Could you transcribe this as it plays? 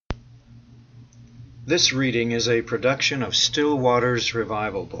This reading is a production of Still Waters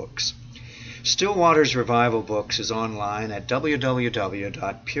Revival Books. Still Waters Revival Books is online at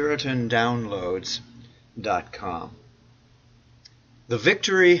www.puritandownloads.com. The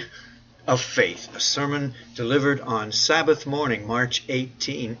Victory of Faith, a sermon delivered on Sabbath morning, March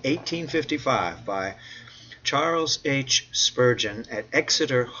 18, 1855, by Charles H. Spurgeon at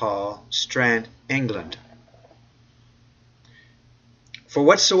Exeter Hall, Strand, England. For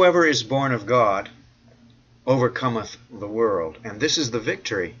whatsoever is born of God overcometh the world, and this is the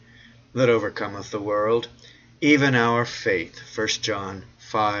victory that overcometh the world, even our faith. 1 John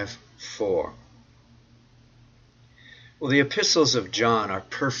 5:4. Well, the epistles of John are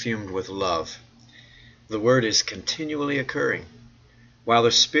perfumed with love. The word is continually occurring, while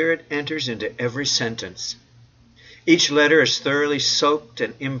the Spirit enters into every sentence. Each letter is thoroughly soaked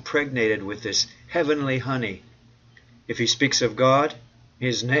and impregnated with this heavenly honey. If he speaks of God,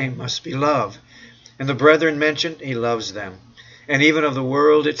 his name must be love. And the brethren mentioned, he loves them. And even of the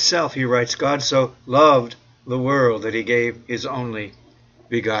world itself, he writes, God so loved the world that he gave his only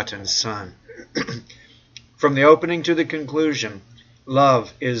begotten Son. From the opening to the conclusion,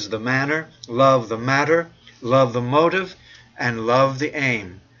 love is the manner, love the matter, love the motive, and love the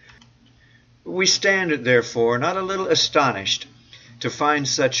aim. We stand, therefore, not a little astonished to find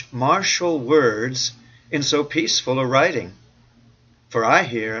such martial words in so peaceful a writing. For I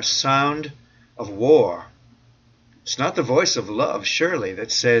hear a sound of war. It's not the voice of love, surely,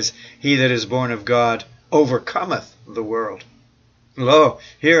 that says, He that is born of God overcometh the world. Lo,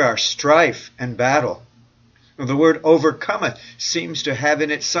 here are strife and battle. The word overcometh seems to have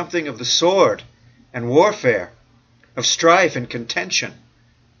in it something of the sword and warfare, of strife and contention,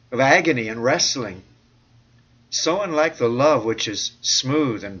 of agony and wrestling. So unlike the love which is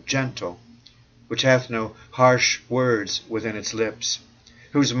smooth and gentle, which hath no harsh words within its lips,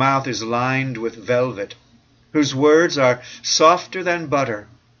 whose mouth is lined with velvet, whose words are softer than butter,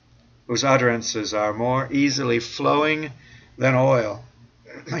 whose utterances are more easily flowing than oil.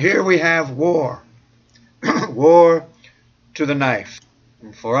 Here we have war, war to the knife.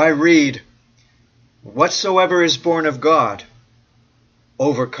 For I read, whatsoever is born of God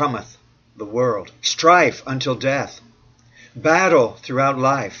overcometh the world. Strife until death, battle throughout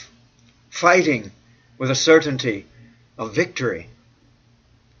life, fighting with a certainty of victory.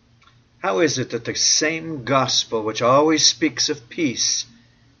 How is it that the same gospel which always speaks of peace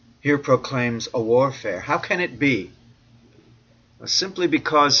here proclaims a warfare? How can it be? Well, simply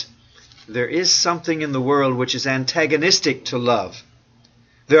because there is something in the world which is antagonistic to love.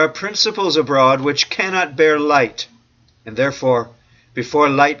 There are principles abroad which cannot bear light, and therefore, before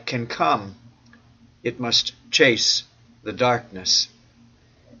light can come, it must chase the darkness.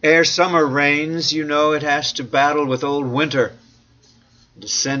 Ere summer reigns, you know it has to battle with old winter, to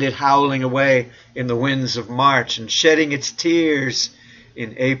send it howling away in the winds of March and shedding its tears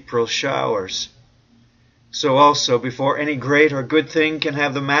in April showers. So also, before any great or good thing can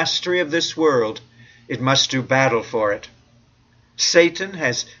have the mastery of this world, it must do battle for it. Satan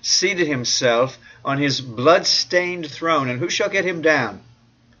has seated himself on his blood-stained throne, and who shall get him down,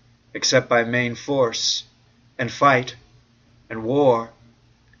 except by main force and fight and war?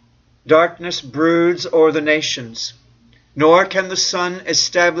 Darkness broods o'er the nations, nor can the sun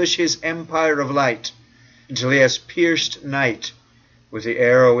establish his empire of light until he has pierced night with the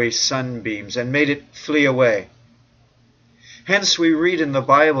arrowy sunbeams and made it flee away. Hence we read in the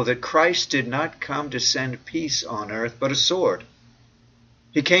Bible that Christ did not come to send peace on earth, but a sword.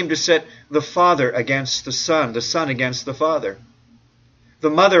 He came to set the father against the son against the father, the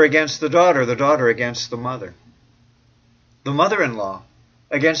mother against the daughter against the mother, the mother-in-law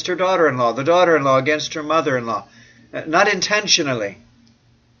against her daughter-in-law, the daughter-in-law against her mother-in-law. Not intentionally,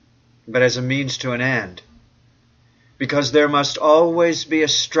 but as a means to an end. Because there must always be a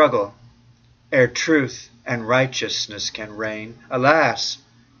struggle ere truth and righteousness can reign. Alas,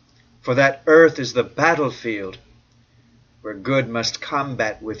 for that earth is the battlefield where good must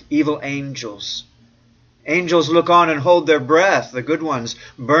combat with evil angels. Angels look on and hold their breath, the good ones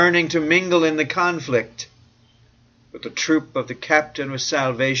burning to mingle in the conflict. But the troop of the captain with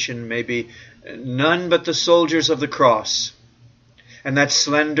salvation may be none but the soldiers of the cross, and that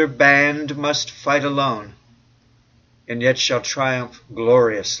slender band must fight alone, and yet shall triumph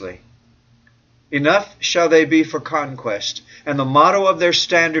gloriously. Enough shall they be for conquest, and the motto of their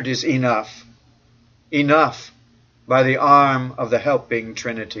standard is enough. Enough by the arm of the helping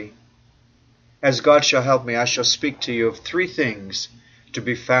Trinity. As God shall help me, I shall speak to you of three things to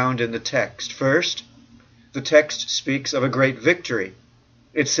be found in the text. First, the text speaks of a great victory.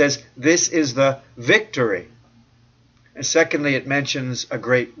 It says, this is the victory. And secondly, it mentions a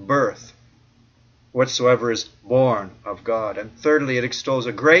great birth. whatsoever is born of God. And thirdly, it extols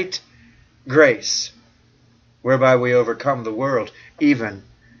a great grace, whereby we overcome the world, even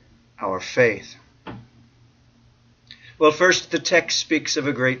our faith. Well, first, the text speaks of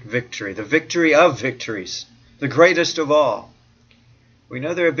a great victory, the victory of victories, the greatest of all. We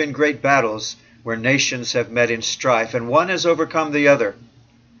know there have been great battles where nations have met in strife, and one has overcome the other.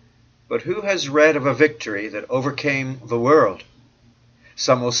 But who has read of a victory that overcame the world?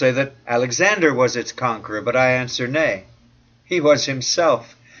 Some will say that Alexander was its conqueror, but I answer nay. He was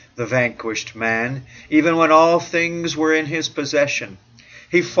himself the vanquished man, even when all things were in his possession.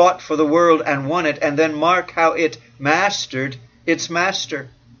 He fought for the world and won it, and then mark how it mastered its master,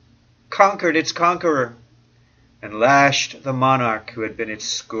 conquered its conqueror, and lashed the monarch who had been its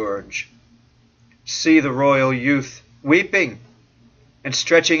scourge. See the royal youth weeping and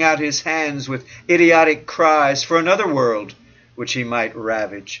stretching out his hands with idiotic cries for another world which he might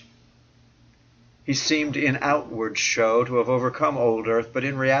ravage. He seemed in outward show to have overcome old earth, but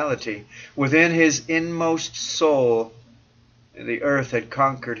in reality, within his inmost soul, the earth had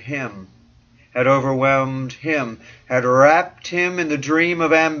conquered him, had overwhelmed him, had wrapped him in the dream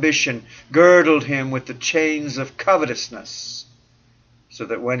of ambition, girdled him with the chains of covetousness, so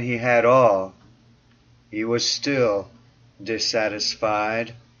that when he had all, he was still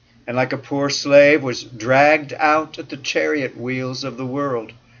dissatisfied, and like a poor slave was dragged out at the chariot wheels of the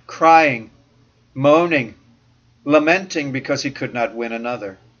world, crying, moaning, lamenting because he could not win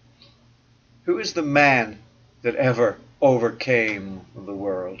another. Who is the man that ever overcame the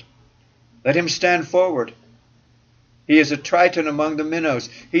world? Let him stand forward. He is a Triton among the minnows.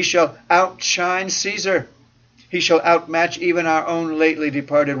 He shall outshine Caesar. He shall outmatch even our own lately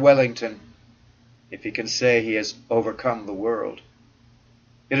departed Wellington, if he can say he has overcome the world.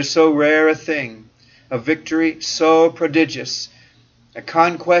 It is so rare a thing, a victory so prodigious, a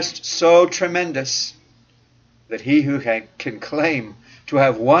conquest so tremendous, that he who can claim to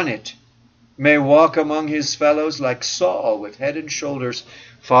have won it may walk among his fellows like Saul, with head and shoulders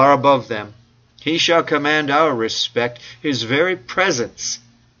far above them. He shall command our respect. His very presence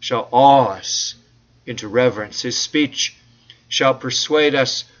shall awe us into reverence. His speech shall persuade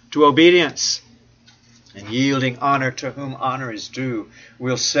us to obedience. And yielding honor to whom honor is due,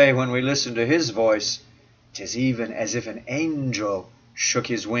 we'll say when we listen to his voice, 'tis even as if an angel shook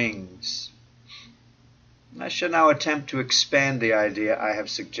his wings. I shall now attempt to expand the idea I have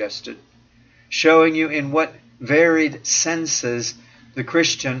suggested, showing you in what varied senses the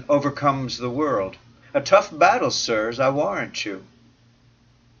Christian overcomes the world. A tough battle, sirs, I warrant you.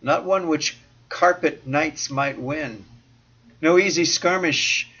 Not one which carpet knights might win. No easy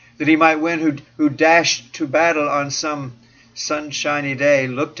skirmish that he might win who dashed to battle on some sunshiny day,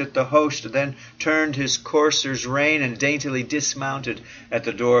 looked at the host, then turned his courser's rein and daintily dismounted at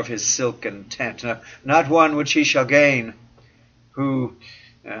the door of his silken tent. No, not one which he shall gain who,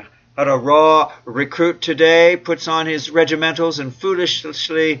 at a raw recruit today, puts on his regimentals and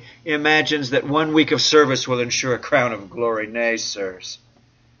foolishly imagines that 1 week of service will ensure a crown of glory. Nay, sirs.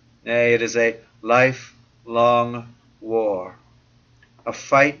 Nay, it is a lifelong war, a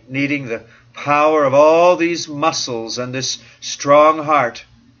fight needing the power of all these muscles and this strong heart,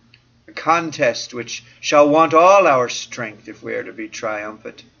 a contest which shall want all our strength if we are to be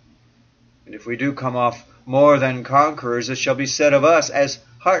triumphant. And if we do come off more than conquerors, it shall be said of us, as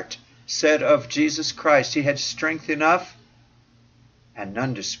Hart said of Jesus Christ, he had strength enough and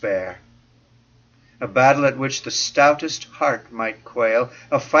none to spare. A battle at which the stoutest heart might quail,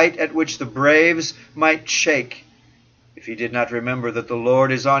 a fight at which the braves might shake, if he did not remember that the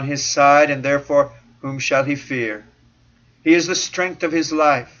Lord is on his side, and therefore whom shall he fear? He is the strength of his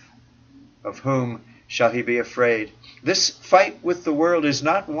life. Of whom shall he be afraid? This fight with the world is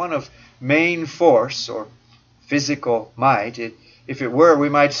not one of main force or physical might. If it were, we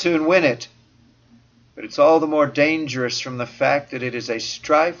might soon win it. But it's all the more dangerous from the fact that it is a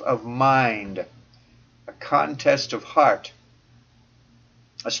strife of mind, a contest of heart,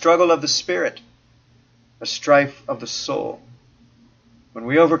 a struggle of the spirit, a strife of the soul. When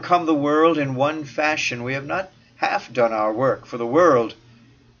we overcome the world in one fashion, we have not half done our work, for the world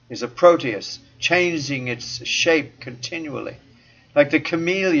is a Proteus, changing its shape continually. Like the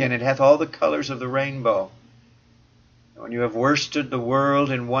chameleon, it hath all the colors of the rainbow. And when you have worsted the world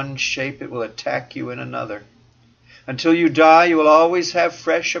in one shape, it will attack you in another. Until you die, you will always have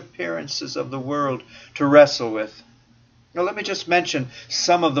fresh appearances of the world to wrestle with. Now let me just mention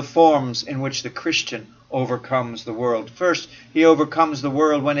some of the forms in which the Christian overcomes the world. First, he overcomes the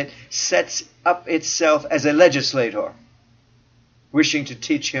world when it sets up itself as a legislator, wishing to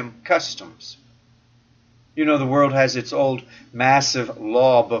teach him customs. You know, the world has its old massive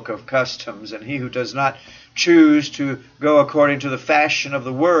law book of customs, and he who does not choose to go according to the fashion of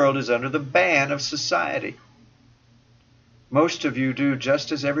the world is under the ban of society. Most of you do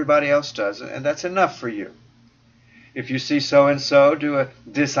just as everybody else does, and that's enough for you. If you see so-and-so do a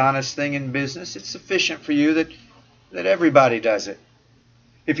dishonest thing in business, it's sufficient for you that everybody does it.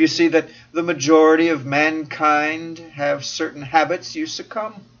 If you see that the majority of mankind have certain habits, you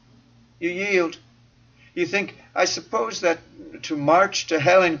succumb. You yield. You think, I suppose that to march to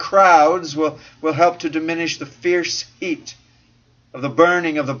hell in crowds will help to diminish the fierce heat of the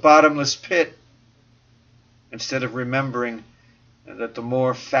burning of the bottomless pit, instead of remembering that the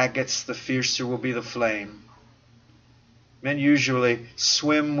more faggots, the fiercer will be the flame. Men usually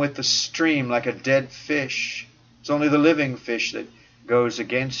swim with the stream like a dead fish. It's only the living fish that goes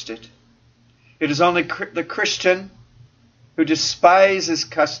against it. It is only the Christian who despises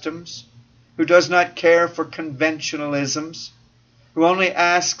customs, who does not care for conventionalisms, who only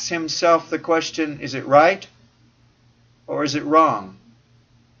asks himself the question, is it right or is it wrong?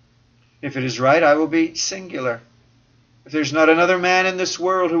 If it is right, I will be singular. If there's not another man in this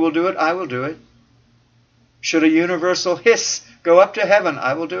world who will do it, I will do it. Should a universal hiss go up to heaven,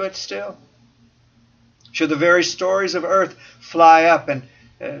 I will do it still. Should the very stories of earth fly up and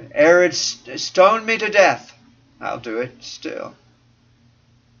arid stone me to death, I'll do it still.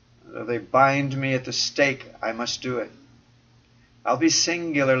 Though they bind me at the stake, I must do it. I'll be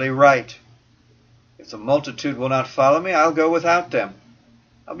singularly right. If the multitude will not follow me, I'll go without them.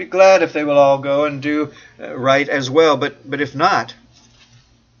 I'll be glad if they will all go and do right as well. But if not,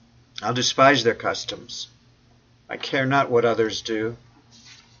 I'll despise their customs. I care not what others do.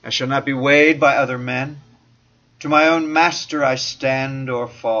 I shall not be weighed by other men. To my own master I stand or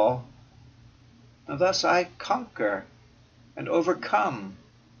fall. And thus I conquer and overcome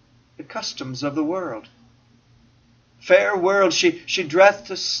the customs of the world. Fair world, she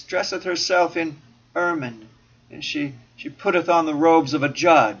dresseth herself in ermine, and she putteth on the robes of a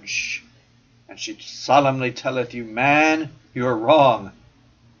judge, and she solemnly telleth you, man, you are wrong.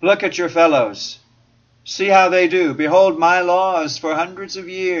 Look at your fellows. See how they do. Behold my laws for hundreds of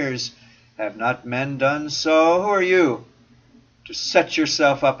years. Have not men done so? Who are you to set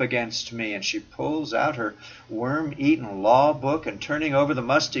yourself up against me? And she pulls out her worm-eaten law book and turning over the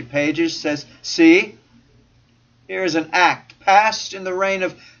musty pages says, see, here's an act passed in the reign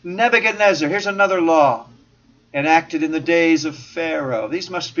of Nebuchadnezzar. Here's another law enacted in the days of Pharaoh. These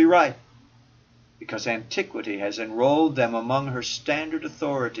must be right, because antiquity has enrolled them among her standard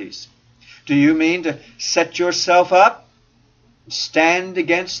authorities. Do you mean to set yourself up? Stand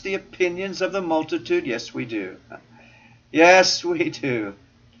against the opinions of the multitude? Yes, we do. Yes, we do.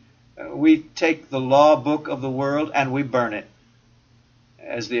 We take the law book of the world and we burn it,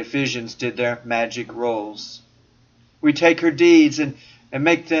 as the Ephesians did their magic rolls. We take her deeds and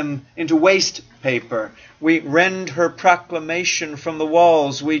make them into waste paper. We rend her proclamation from the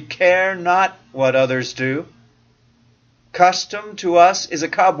walls. We care not what others do. Custom to us is a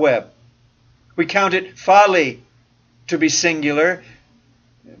cobweb. We count it folly to be singular.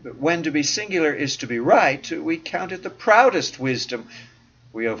 But when to be singular is to be right, we count it the proudest wisdom.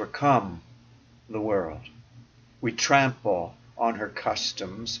 We overcome the world. We trample on her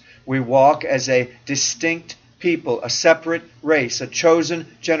customs. We walk as a distinct people, a separate race, a chosen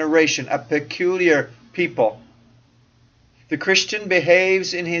generation, a peculiar people. The Christian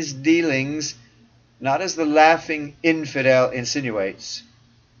behaves in his dealings not as the laughing infidel insinuates,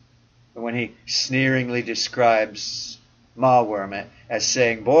 but when he sneeringly describes Mawworm as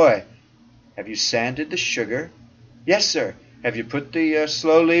saying, boy, have you sanded the sugar? Yes, sir. Have you put the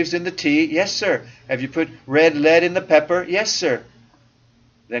sloe leaves in the tea? Yes, sir. Have you put red lead in the pepper? Yes, sir.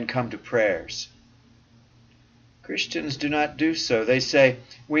 Then come to prayers. Christians do not do so. They say,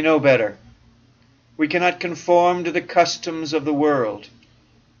 we know better. We cannot conform to the customs of the world.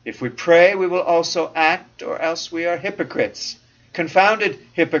 If we pray, we will also act, or else we are hypocrites, confounded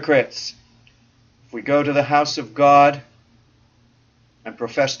hypocrites. If we go to the house of God and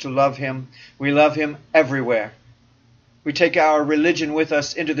profess to love Him, we love Him everywhere. We take our religion with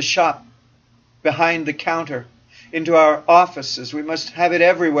us into the shop, behind the counter, into our offices. We must have it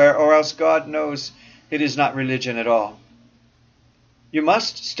everywhere, or else God knows it is not religion at all. You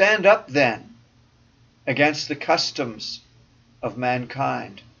must stand up then against the customs of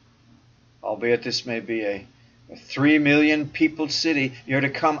mankind. Albeit this may be a 3 million peopled city, you're to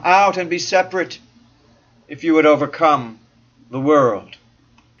come out and be separate if you would overcome the world.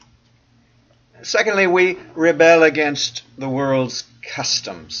 Secondly, we rebel against the world's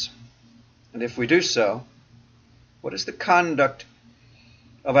customs. And if we do so, what is the conduct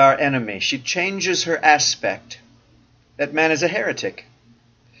of our enemy. She changes her aspect. That man is a heretic.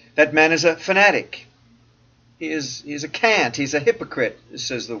 That man is a fanatic. He is a cant. He's a hypocrite,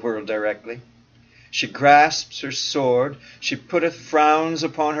 says the world directly. She grasps her sword. She putteth frowns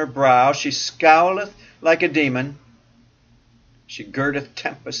upon her brow. She scowleth like a demon. She girdeth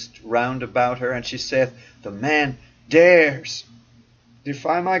tempest round about her, and she saith, the man dares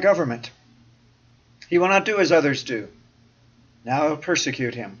defy my government. He will not do as others do. Now I'll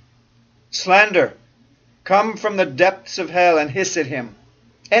persecute him. Slander, come from the depths of hell and hiss at him.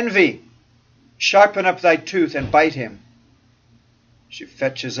 Envy, sharpen up thy tooth and bite him. She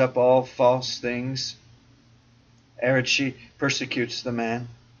fetches up all false things. Ere she persecutes the man.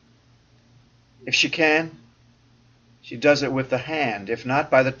 If she can, she does it with the hand, if not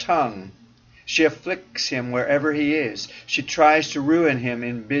by the tongue. She afflicts him wherever he is. She tries to ruin him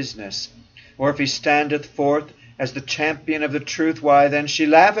in business. Or if he standeth forth as the champion of the truth, why then she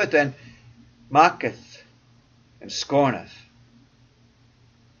laugheth and mocketh and scorneth.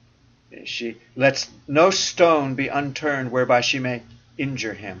 She lets no stone be unturned whereby she may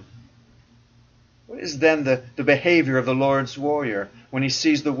injure him. What is then the behavior of the Lord's warrior when he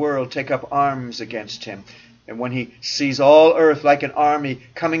sees the world take up arms against him, and when he sees all earth like an army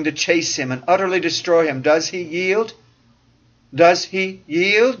coming to chase him and utterly destroy him? Does he yield? Does he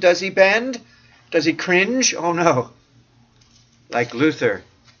yield? Does he bend? Does he cringe? Oh no. Like Luther,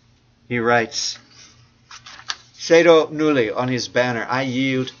 he writes, Cedo nulli on his banner, I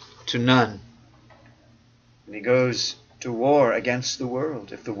yield to none. And he goes to war against the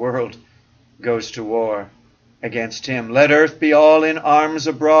world, if the world goes to war against him. Let earth be all in arms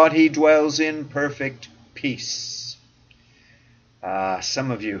abroad, he dwells in perfect peace.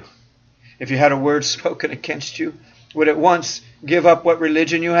 Some of you, if you had a word spoken against you, would at once give up what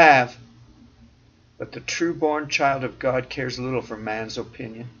religion you have. But the true-born child of God cares little for man's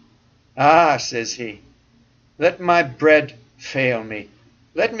opinion. Says he, let my bread fail me.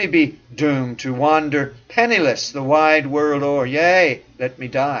 Let me be doomed to wander penniless the wide world o'er. Yea, let me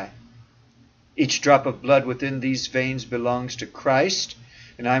die. Each drop of blood within these veins belongs to Christ,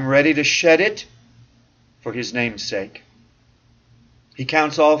 and I'm ready to shed it for his name's sake. He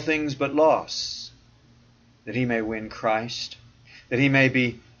counts all things but loss, that he may win Christ, that he may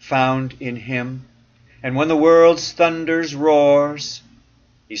be found in him. And when the world's thunders roars,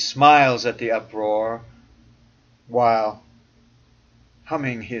 he smiles at the uproar, while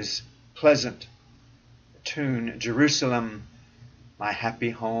humming his pleasant tune, Jerusalem, my happy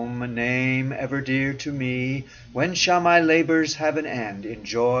home, a name ever dear to me. When shall my labors have an end in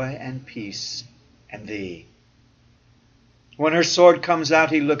joy and peace and thee? When her sword comes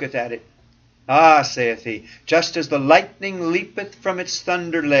out, he looketh at it. Saith he, just as the lightning leapeth from its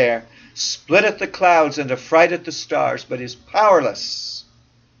thunder lair, splitteth the clouds and affrighteth the stars, but is powerless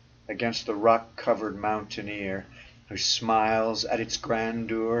against the rock-covered mountaineer, who smiles at its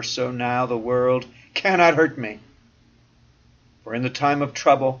grandeur. So now the world cannot hurt me. For in the time of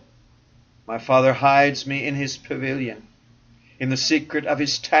trouble, my Father hides me in his pavilion. In the secret of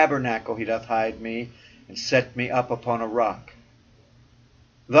his tabernacle he doth hide me, and set me up upon a rock.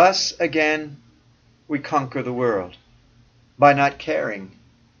 Thus again we conquer the world, by not caring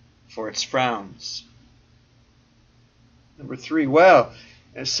for its frowns. Number 3, well,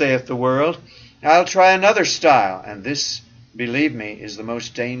 saith the world, I'll try another style, and this, believe me, is the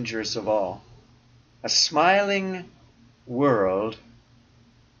most dangerous of all. A smiling world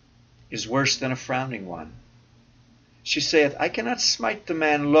is worse than a frowning one. She saith, I cannot smite the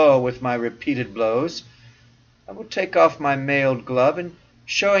man low with my repeated blows. I will take off my mailed glove, and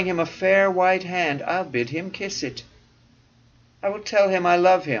showing him a fair white hand, I'll bid him kiss it. I will tell him I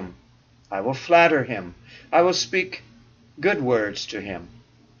love him. I will flatter him. I will speak good words to him.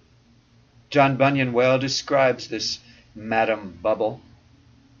 John Bunyan well describes this Madam Bubble.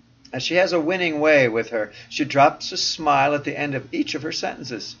 As she has a winning way with her, she drops a smile at the end of each of her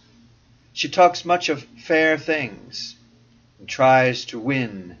sentences. She talks much of fair things and tries to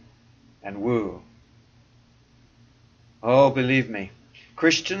win and woo. Oh, believe me,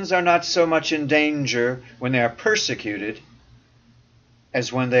 Christians are not so much in danger when they are persecuted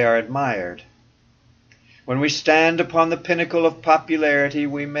as when they are admired. When we stand upon the pinnacle of popularity,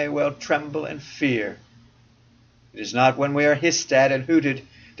 we may well tremble and fear. It is not when we are hissed at and hooted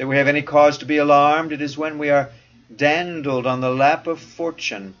that we have any cause to be alarmed. It is when we are dandled on the lap of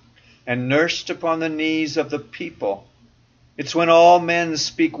fortune and nursed upon the knees of the people. It's when all men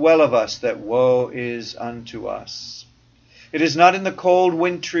speak well of us that woe is unto us. It is not in the cold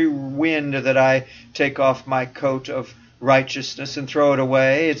wintry wind that I take off my coat of righteousness and throw it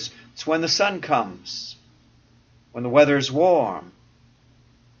away. It's when the sun comes, when the weather is warm,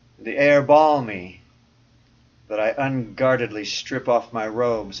 the air balmy, that I unguardedly strip off my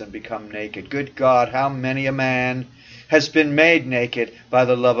robes and become naked. Good God, how many a man has been made naked by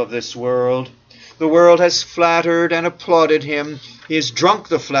the love of this world. The world has flattered and applauded him. He has drunk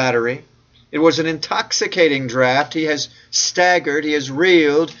the flattery. It was an intoxicating draught. He has staggered. He has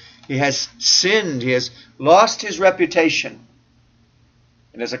reeled. He has sinned. He has lost his reputation.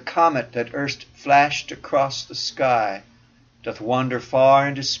 And as a comet that erst flashed across the sky doth wander far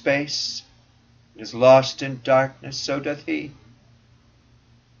into space, and is lost in darkness, so doth he.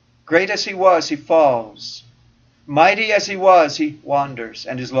 Great as he was, he falls. Mighty as he was, he wanders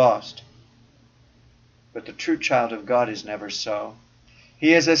and is lost. But the true child of God is never so.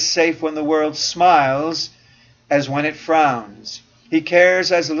 He is as safe when the world smiles as when it frowns. He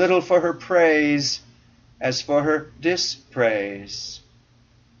cares as little for her praise as for her dispraise.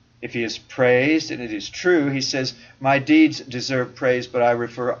 If he is praised, and it is true, he says, my deeds deserve praise, but I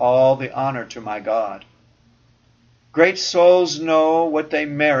refer all the honor to my God. Great souls know what they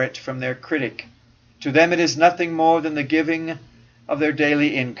merit from their critic. To them it is nothing more than the giving of their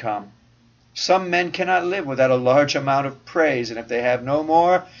daily income. Some men cannot live without a large amount of praise, and if they have no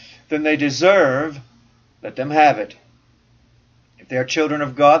more than they deserve, let them have it. If they are children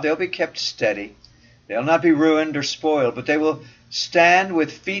of God, they'll be kept steady. They'll not be ruined or spoiled, but they will stand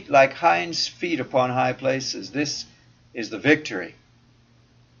with feet like hinds' feet upon high places. This is the victory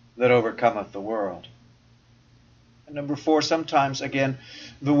that overcometh the world. And number 4, sometimes, again,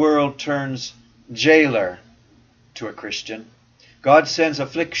 the world turns jailer to a Christian. God sends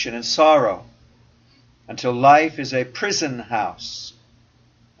affliction and sorrow until life is a prison house,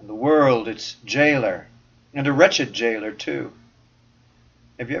 and the world its jailer, and a wretched jailer too.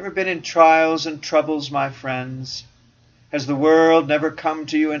 Have you ever been in trials and troubles, my friends? Has the world never come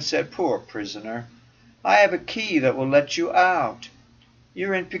to you and said, poor prisoner, I have a key that will let you out.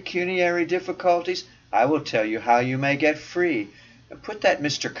 You're in pecuniary difficulties. I will tell you how you may get free. And put that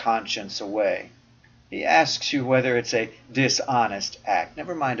Mr. Conscience away. He asks you whether it's a dishonest act.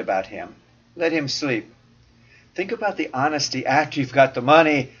 Never mind about him. Let him sleep. Think about the honesty after you've got the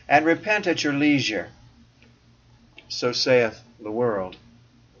money, and repent at your leisure. So saith the world.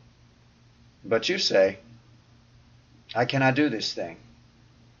 But you say, I cannot do this thing.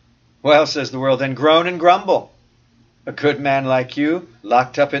 Well, says the world, then groan and grumble. A good man like you,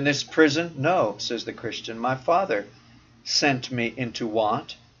 locked up in this prison? No, says the Christian, my Father sent me into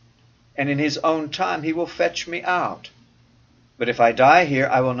want, and in his own time he will fetch me out. But if I die here,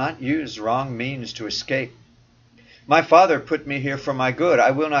 I will not use wrong means to escape. My Father put me here for my good.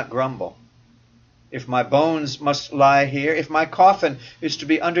 I will not grumble. If my bones must lie here, if my coffin is to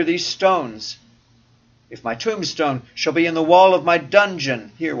be under these stones, if my tombstone shall be in the wall of my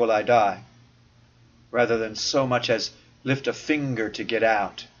dungeon, here will I die, rather than so much as lift a finger to get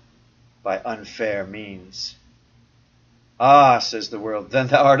out by unfair means. Ah, says the world, then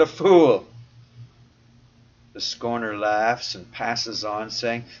thou art a fool. The scorner laughs and passes on,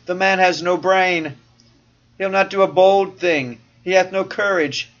 saying, the man has no brain. He'll not do a bold thing. He hath no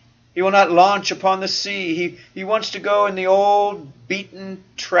courage. He will not launch upon the sea. He wants to go in the old beaten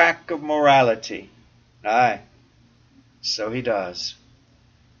track of morality. Aye, so he does.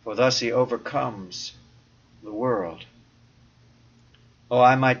 For thus he overcomes the world. Oh,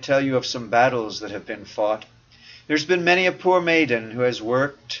 I might tell you of some battles that have been fought. There's been many a poor maiden who has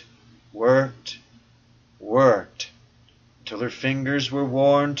worked till her fingers were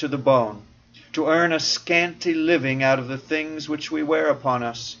worn to the bone, to earn a scanty living out of the things which we wear upon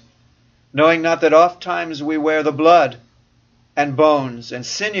us, knowing not that oft times we wear the blood and bones and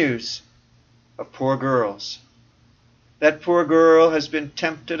sinews of poor girls. That poor girl has been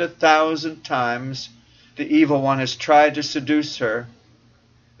tempted 1,000 times. The evil one has tried to seduce her,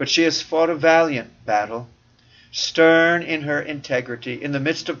 but she has fought a valiant battle. Stern in her integrity, in the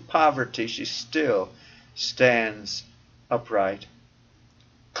midst of poverty, she still stands upright.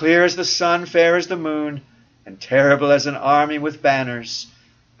 Clear as the sun, fair as the moon, and terrible as an army with banners,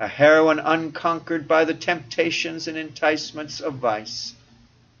 a heroine unconquered by the temptations and enticements of vice.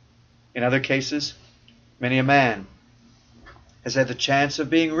 In other cases, many a man has had the chance of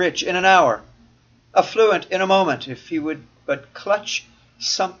being rich in an hour, affluent in a moment, if he would but clutch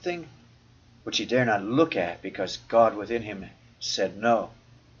something which he dare not look at because God within him said no.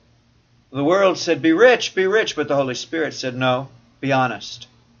 The world said, be rich, but the Holy Spirit said, no, be honest.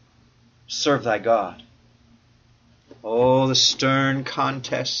 Serve thy God. Oh, the stern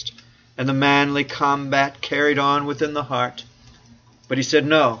contest and the manly combat carried on within the heart. But he said,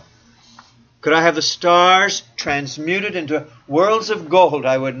 no. Could I have the stars transmuted into worlds of gold,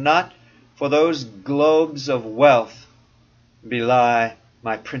 I would not for those globes of wealth belie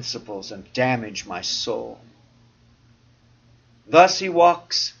my principles and damage my soul. Thus he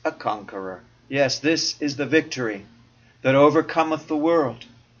walks a conqueror. Yes, this is the victory that overcometh the world,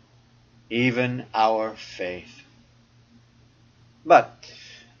 even our faith. But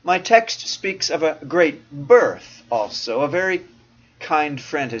my text speaks of a great birth also. A very kind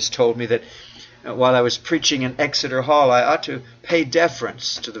friend has told me that while I was preaching in Exeter Hall, I ought to pay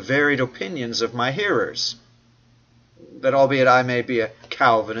deference to the varied opinions of my hearers. That albeit I may be a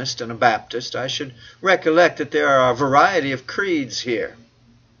Calvinist and a Baptist, I should recollect that there are a variety of creeds here.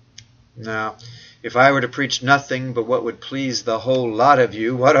 Now, if I were to preach nothing but what would please the whole lot of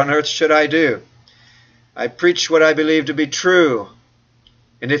you, what on earth should I do? I preach what I believe to be true,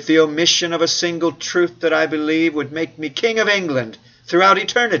 and if the omission of a single truth that I believe would make me King of England throughout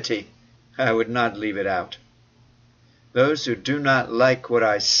eternity, I would not leave it out. Those who do not like what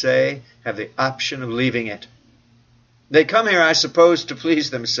I say have the option of leaving it. They come here, I suppose, to please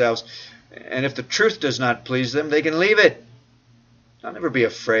themselves, and if the truth does not please them, they can leave it. I'll never be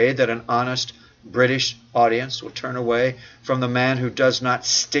afraid that an honest British audience will turn away from the man who does not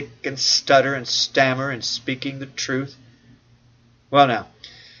stick and stutter and stammer in speaking the truth. Well now,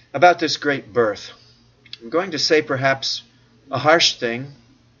 about this great birth. I'm going to say perhaps a harsh thing,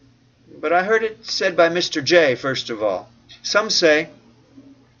 but I heard it said by Mr. J, first of all. Some say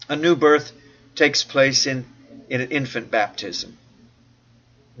a new birth takes place in an infant baptism.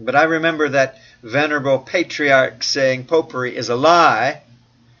 But I remember that venerable patriarch saying popery is a lie,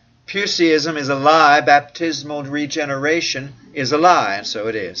 Puseyism is a lie, baptismal regeneration is a lie, and so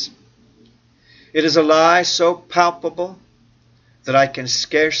it is. It is a lie so palpable that I can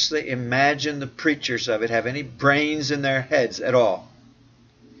scarcely imagine the preachers of it have any brains in their heads at all.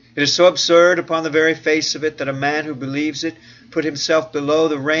 It is so absurd upon the very face of it that a man who believes it put himself below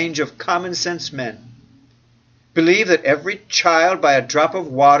the range of common sense men. Believe that every child by a drop of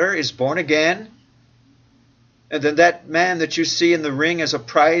water is born again, and then that man that you see in the ring as a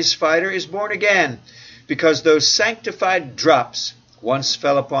prize fighter is born again, because those sanctified drops once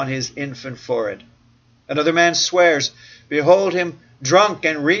fell upon his infant forehead. Another man swears, behold him drunk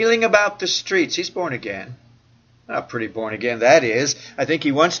and reeling about the streets. He's born again. How pretty born again that is. I think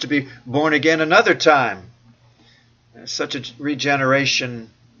he wants to be born again another time. Such a regeneration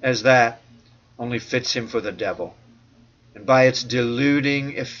as that only fits him for the devil, and by its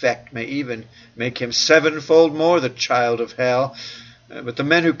deluding effect may even make him sevenfold more the child of hell. But the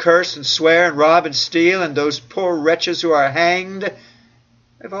men who curse and swear and rob and steal, and those poor wretches who are hanged,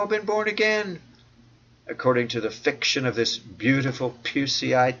 have all been born again, according to the fiction of this beautiful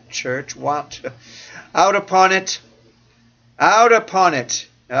Puseyite church. What? Out upon it! Out upon it!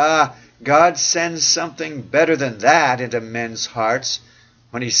 Ah, God sends something better than that into men's hearts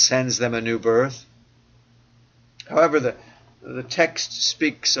when he sends them a new birth. However, the text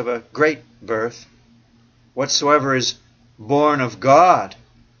speaks of a great birth. Whatsoever is born of God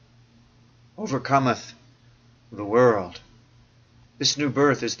overcometh the world. This new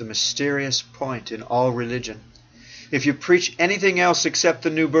birth is the mysterious point in all religion. If you preach anything else except the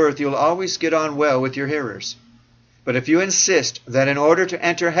new birth, you'll always get on well with your hearers. But if you insist that in order to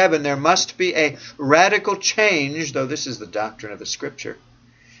enter heaven there must be a radical change, though this is the doctrine of the Scripture,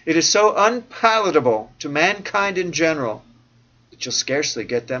 it is so unpalatable to mankind in general that you'll scarcely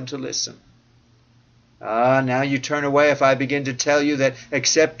get them to listen. Now you turn away if I begin to tell you that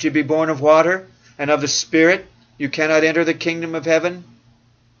except you be born of water and of the Spirit, you cannot enter the kingdom of heaven.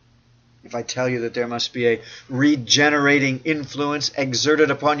 If I tell you that there must be a regenerating influence exerted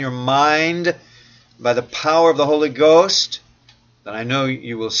upon your mind by the power of the Holy Ghost, then I know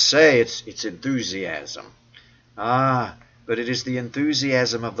you will say it's enthusiasm. But it is the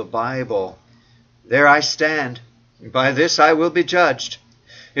enthusiasm of the Bible. There I stand. By this I will be judged.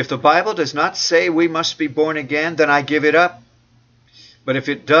 If the Bible does not say we must be born again, then I give it up. But if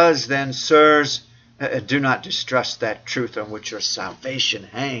it does, then, sirs, do not distrust that truth on which your salvation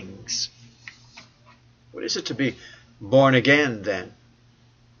hangs. What is it to be born again, then?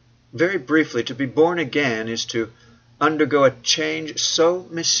 Very briefly, to be born again is to undergo a change so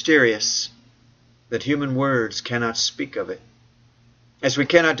mysterious that human words cannot speak of it. As we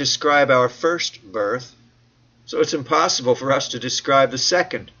cannot describe our first birth, so it's impossible for us to describe the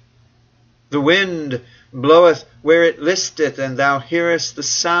second. The wind bloweth where it listeth, and thou hearest the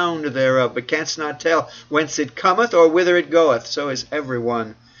sound thereof, but canst not tell whence it cometh or whither it goeth. So is every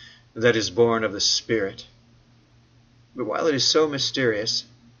one that is born of the Spirit. But while it is so mysterious,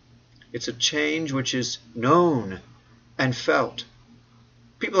 it's a change which is known and felt.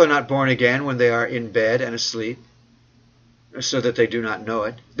 People are not born again when they are in bed and asleep, so that they do not know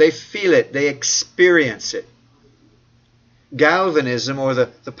it. They feel it. They experience it. galvanism or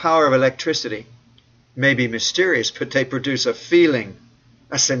the power of electricity may be mysterious, but they produce a feeling,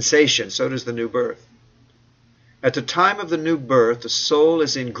 a sensation. So does the new birth. At the time of the new birth, the soul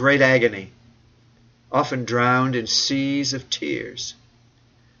is in great agony, often drowned in seas of tears.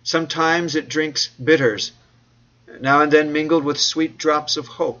 Sometimes it drinks bitters, now and then mingled with sweet drops of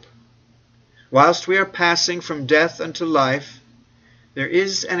hope. Whilst we are passing from death unto life, there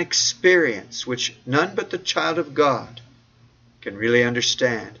is an experience which none but the child of God can really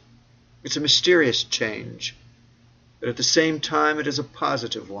understand. It's a mysterious change, but at the same time it is a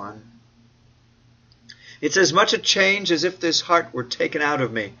positive one. It's as much a change as if this heart were taken out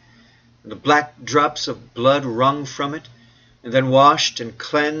of me, and the black drops of blood wrung from it, and then washed and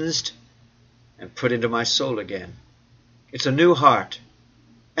cleansed and put into my soul again. It's a new heart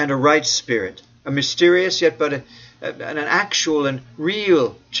and a right spirit, a mysterious yet but an actual and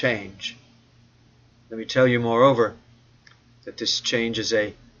real change. Let me tell you, moreover, that this change is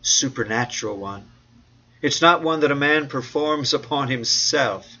a supernatural one. It's not one that a man performs upon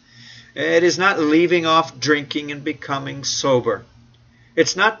himself. It is not leaving off drinking and becoming sober.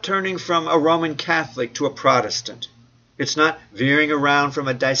 It's not turning from a Roman Catholic to a Protestant. It's not veering around from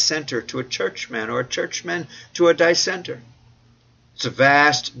a dissenter to a churchman or a churchman to a dissenter. It's a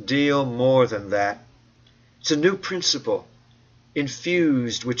vast deal more than that. It's a new principle,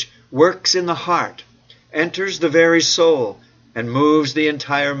 infused, which works in the heart, enters the very soul, and moves the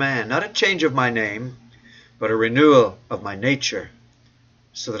entire man. Not a change of my name, but a renewal of my nature,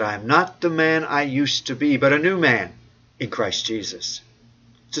 so that I am not the man I used to be, but a new man in Christ Jesus.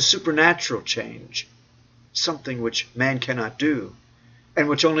 It's a supernatural change, something which man cannot do, and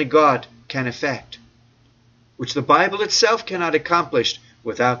which only God can effect, which the Bible itself cannot accomplish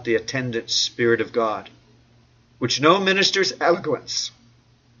without the attendant Spirit of God, which no minister's eloquence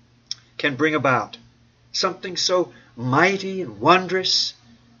can bring about, something so mighty and wondrous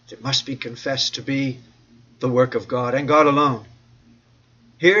that it must be confessed to be the work of God and God alone.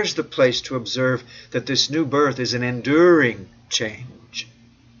 Here's the place to observe that this new birth is an enduring change.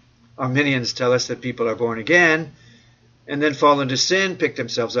 Arminians tell us that people are born again and then fall into sin, pick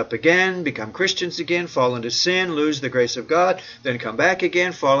themselves up again, become Christians again, fall into sin, lose the grace of God, then come back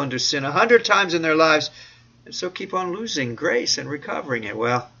again, fall into sin 100 times in their lives, and so keep on losing grace and recovering it.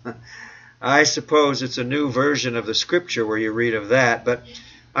 Well, I suppose it's a new version of the Scripture where you read of that, but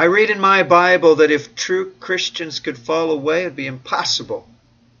I read in my Bible that if true Christians could fall away, it would be impossible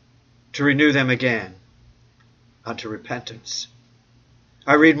to renew them again unto repentance.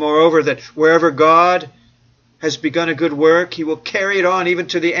 I read, moreover, that wherever God has begun a good work, He will carry it on even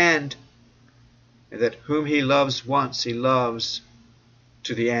to the end, and that whom He loves once, He loves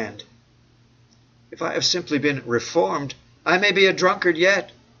to the end. If I have simply been reformed, I may be a drunkard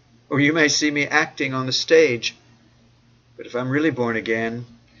yet, or you may see me acting on the stage. But if I'm really born again,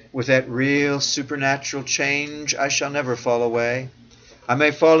 with that real supernatural change, I shall never fall away. I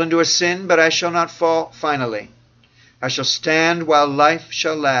may fall into a sin, but I shall not fall finally. I shall stand while life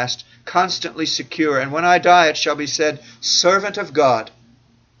shall last, constantly secure, and when I die it shall be said, Servant of God,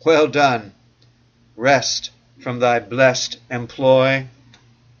 well done. Rest from thy blessed employ.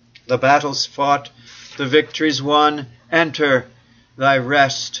 The battle's fought, the victory's won. Enter thy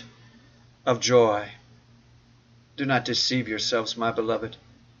rest of joy. Do not deceive yourselves, my beloved.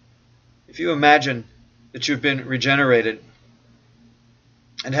 If you imagine that you've been regenerated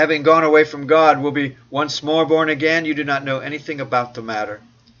and having gone away from God will be once more born again, you do not know anything about the matter.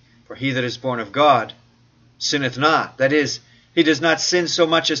 For he that is born of God sinneth not. That is, he does not sin so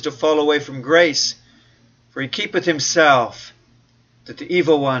much as to fall away from grace. For he keepeth himself, that the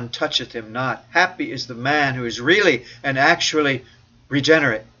evil one toucheth him not. Happy is the man who is really and actually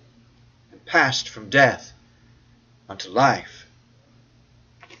regenerate, and passed from death unto life.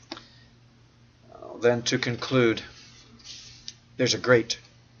 Then to conclude, there's a great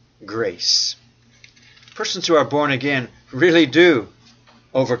grace. Persons who are born again really do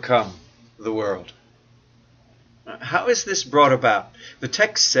overcome the world. How is this brought about? The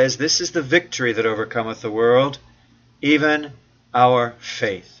text says, this is the victory that overcometh the world, even our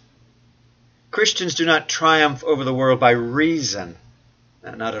faith. Christians do not triumph over the world by reason.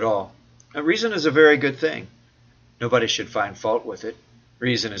 Not at all. Now, reason is a very good thing. Nobody should find fault with it.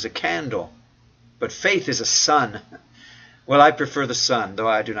 Reason is a candle. But faith is a sun. Well, I prefer the sun, though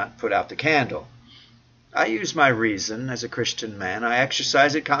I do not put out the candle. I use my reason as a Christian man. I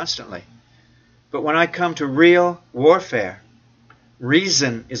exercise it constantly. But when I come to real warfare,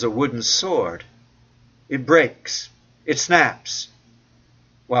 reason is a wooden sword. It breaks. It snaps.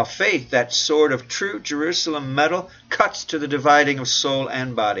 While faith, that sword of true Jerusalem metal, cuts to the dividing of soul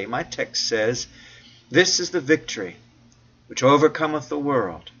and body. My text says, this is the victory which overcometh the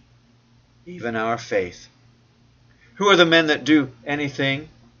world, even our faith. Who are the men that do anything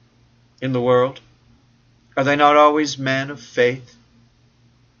in the world? Are they not always men of faith?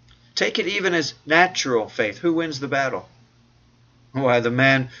 Take it even as natural faith. Who wins the battle? Why, the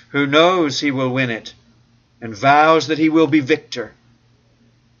man who knows he will win it and vows that he will be victor.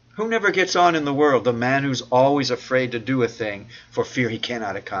 Who never gets on in the world? The man who's always afraid to do a thing for fear he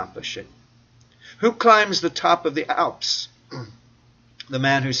cannot accomplish it. Who climbs the top of the Alps? The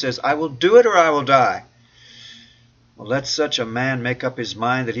man who says, I will do it or I will die. Well, let such a man make up his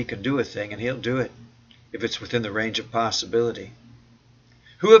mind that he can do a thing, and he'll do it, if it's within the range of possibility.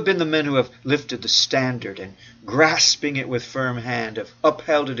 Who have been the men who have lifted the standard and, grasping it with firm hand, have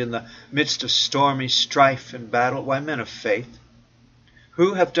upheld it in the midst of stormy strife and battle? Why, men of faith.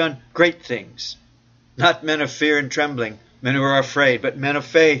 Who have done great things? Not men of fear and trembling, men who are afraid, but men of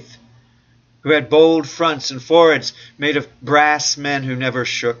faith, who had bold fronts and foreheads made of brass, men who never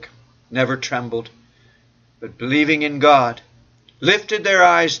shook, never trembled, but believing in God, lifted their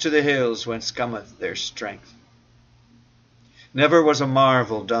eyes to the hills whence cometh their strength. Never was a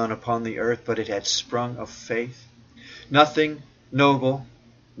marvel done upon the earth, but it had sprung of faith. Nothing noble,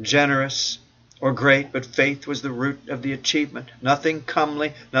 generous, or great, but faith was the root of the achievement. Nothing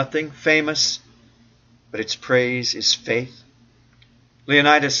comely, nothing famous, but its praise is faith.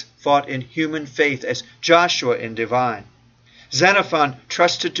 Leonidas fought in human faith as Joshua in divine. Xenophon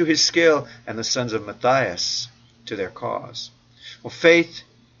trusted to his skill, and the sons of Matthias to their cause. Well, faith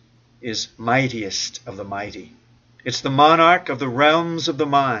is mightiest of the mighty. It's the monarch of the realms of the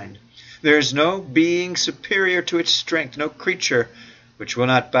mind. There is no being superior to its strength, no creature which will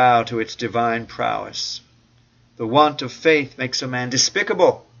not bow to its divine prowess. The want of faith makes a man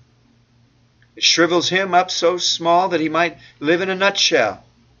despicable. It shrivels him up so small that he might live in a nutshell.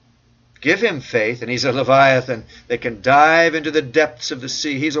 Give him faith, and he's a Leviathan that can dive into the depths of the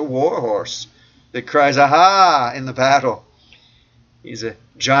sea. He's a war horse that cries, aha, in the battle. He's a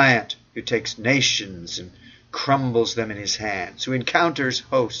giant who takes nations and crumbles them in his hands, who encounters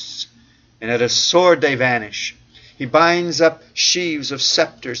hosts, and at a sword they vanish. He binds up sheaves of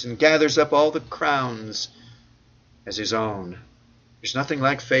scepters and gathers up all the crowns as his own. There's nothing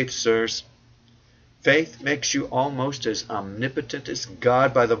like faith, sirs. Faith makes you almost as omnipotent as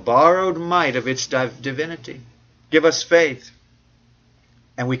God by the borrowed might of its divinity. Give us faith,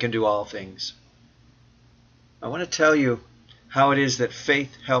 and we can do all things. I want to tell you how it is that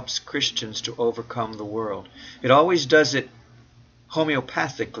faith helps Christians to overcome the world. It always does it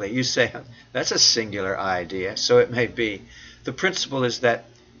homeopathically. You say, that's a singular idea. So it may be. The principle is that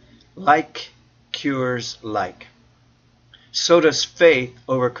like cures like. So does faith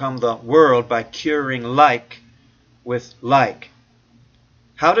overcome the world by curing like with like.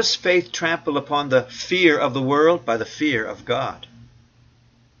 How does faith trample upon the fear of the world? By the fear of God.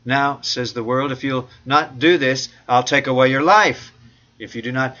 Now, says the world, if you'll not do this, I'll take away your life. If you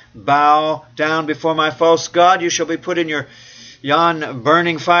do not bow down before my false god, you shall be put in yon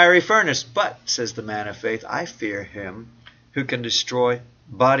burning fiery furnace. But, says the man of faith, I fear him who can destroy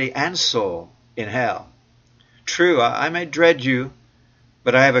body and soul in hell. True, I may dread you,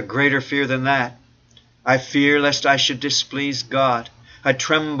 but I have a greater fear than that. I fear lest I should displease God. I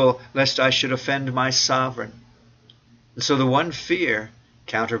tremble lest I should offend my sovereign. And so the one fear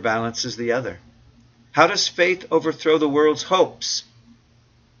counterbalances the other. How does faith overthrow the world's hopes?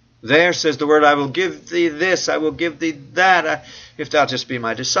 There, says the word, I will give thee this, I will give thee that, if thou just be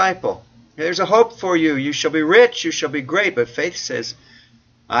my disciple. There's a hope for you. You shall be rich, you shall be great. But faith says,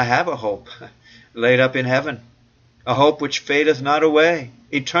 I have a hope laid up in heaven, a hope which fadeth not away,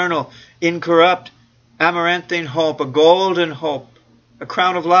 eternal, incorrupt, amaranthine hope, a golden hope, a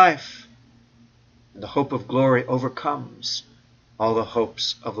crown of life. And the hope of glory overcomes all the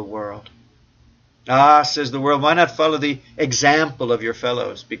hopes of the world. Ah, says the world, why not follow the example of your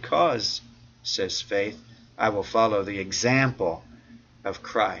fellows? Because, says faith, I will follow the example of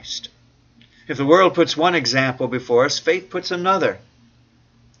Christ. If the world puts one example before us, faith puts another.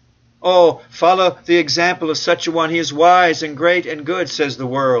 Oh, follow the example of such a one. He is wise and great and good, says the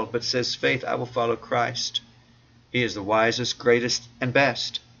world. But says faith, I will follow Christ. He is the wisest, greatest, and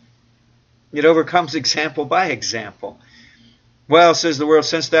best. It overcomes example by example. Well, says the world,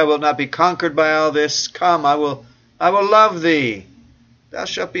 since thou wilt not be conquered by all this, come, I will love thee. Thou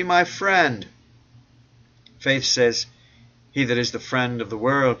shalt be my friend. Faith says, he that is the friend of the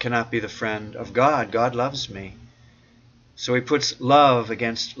world cannot be the friend of God. God loves me. So he puts love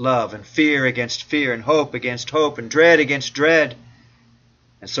against love, and fear against fear, and hope against hope, and dread against dread.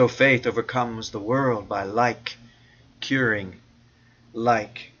 And so faith overcomes the world by like curing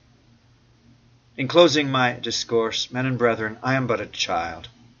like. In closing my discourse, men and brethren, I am but a child.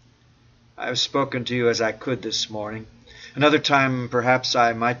 I have spoken to you as I could this morning. Another time perhaps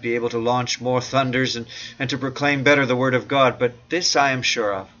I might be able to launch more thunders and to proclaim better the word of God, but this I am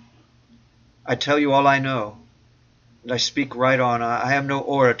sure of. I tell you all I know, and I speak right on. I am no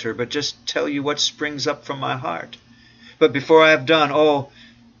orator, but just tell you what springs up from my heart. But before I have done, oh,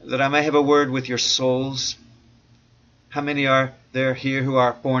 that I may have a word with your souls. How many are there here who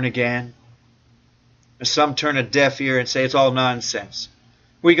are born again? Some turn a deaf ear and say it's all nonsense.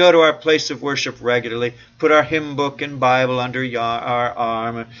 We go to our place of worship regularly, put our hymn book and Bible under our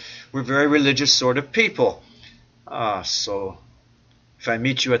arm. We're a very religious sort of people. Ah, soul, if I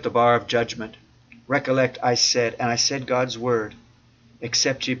meet you at the bar of judgment, recollect I said God's word,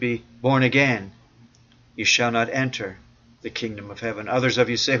 except ye be born again, you shall not enter the kingdom of heaven. Others of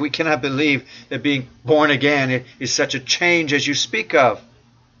you say, we cannot believe that being born again is such a change as you speak of.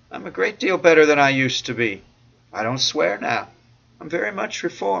 I'm a great deal better than I used to be. I don't swear now. I'm very much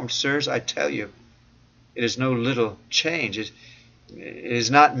reformed, sirs, I tell you. It is no little change. It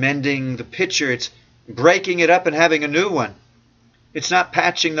is not mending the pitcher. It's breaking it up and having a new one. It's not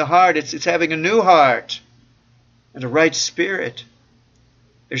patching the heart. It's having a new heart and a right spirit.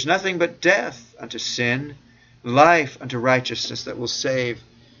 There's nothing but death unto sin, life unto righteousness that will save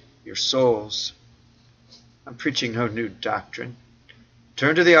your souls. I'm preaching no new doctrine.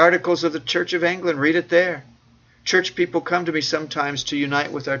 Turn to the Articles of the Church of England. Read it there. Church people come to me sometimes to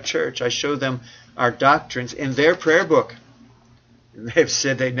unite with our church. I show them our doctrines in their prayer book. And they've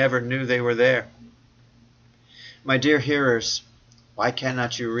said they never knew they were there. My dear hearers, why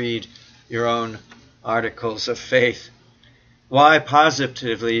cannot you read your own articles of faith? Why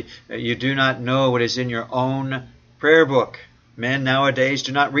positively you do not know what is in your own prayer book? Men nowadays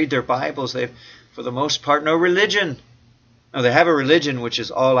do not read their Bibles. They've, for the most part, no religion. Now, they have a religion which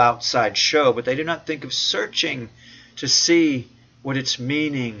is all outside show, but they do not think of searching to see what its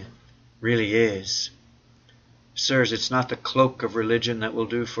meaning really is. Sirs, it's not the cloak of religion that will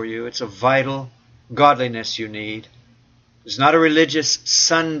do for you. It's a vital godliness you need. It's not a religious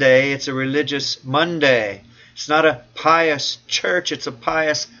Sunday, it's a religious Monday. It's not a pious church, it's a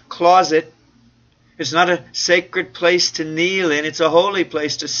pious closet. It's not a sacred place to kneel in, it's a holy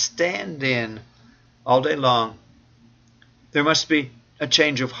place to stand in all day long. There must be a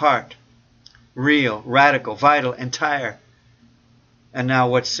change of heart, real, radical, vital, entire. And now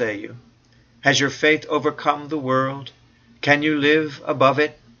what say you? Has your faith overcome the world? Can you live above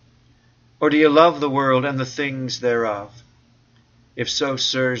it? Or do you love the world and the things thereof? If so,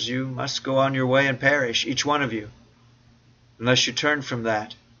 sirs, you must go on your way and perish, each one of you, unless you turn from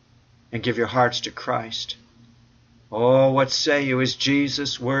that and give your hearts to Christ. Oh, what say you? Is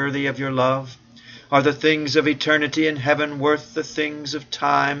Jesus worthy of your love? Are the things of eternity in heaven worth the things of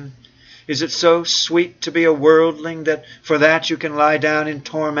time? Is it so sweet to be a worldling that for that you can lie down in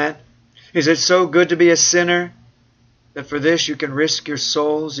torment? Is it so good to be a sinner that for this you can risk your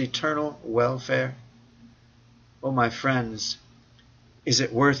soul's eternal welfare? Oh, my friends, is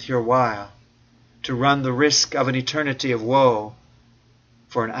it worth your while to run the risk of an eternity of woe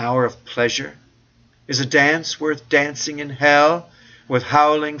for an hour of pleasure? Is a dance worth dancing in hell with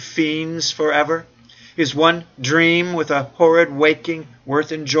howling fiends forever? Is one dream with a horrid waking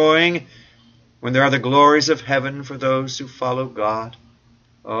worth enjoying when there are the glories of heaven for those who follow God?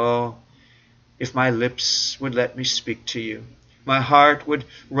 Oh, if my lips would let me speak to you, my heart would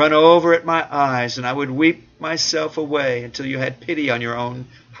run over at my eyes, and I would weep myself away until you had pity on your own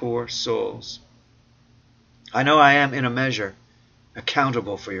poor souls. I know I am in a measure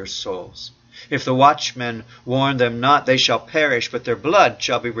accountable for your souls. If the watchmen warn them not, they shall perish, but their blood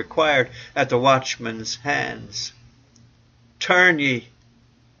shall be required at the watchmen's hands. Turn ye,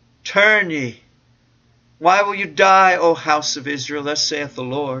 turn ye. Why will you die, O house of Israel? Thus saith the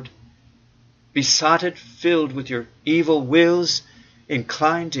Lord. Besotted, filled with your evil wills,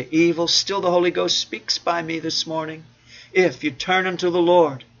 inclined to evil, still the Holy Ghost speaks by me this morning. If you turn unto the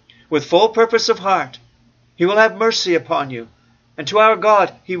Lord with full purpose of heart, He will have mercy upon you, and to our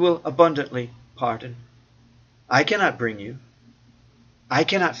God He will abundantly pardon. I cannot bring you. I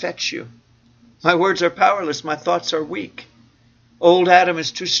cannot fetch you. My words are powerless. My thoughts are weak. Old Adam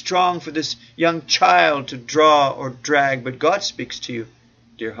is too strong for this young child to draw or drag, but God speaks to you,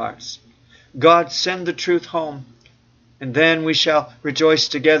 dear hearts. God, send the truth home, and then we shall rejoice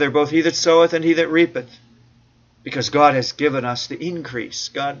together, both he that soweth and he that reapeth, because God has given us the increase.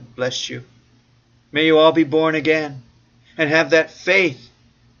 God bless you. May you all be born again and have that faith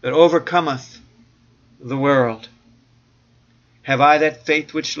that overcometh the world. Have I that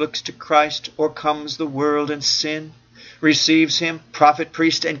faith which looks to Christ, o'ercomes the world and sin? receives him, prophet,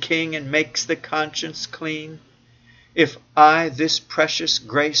 priest, and king, and makes the conscience clean. If I this precious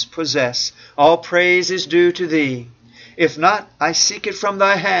grace possess, all praise is due to thee. If not, I seek it from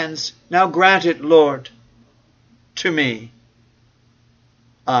thy hands. Now grant it, Lord, to me.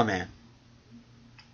 Amen.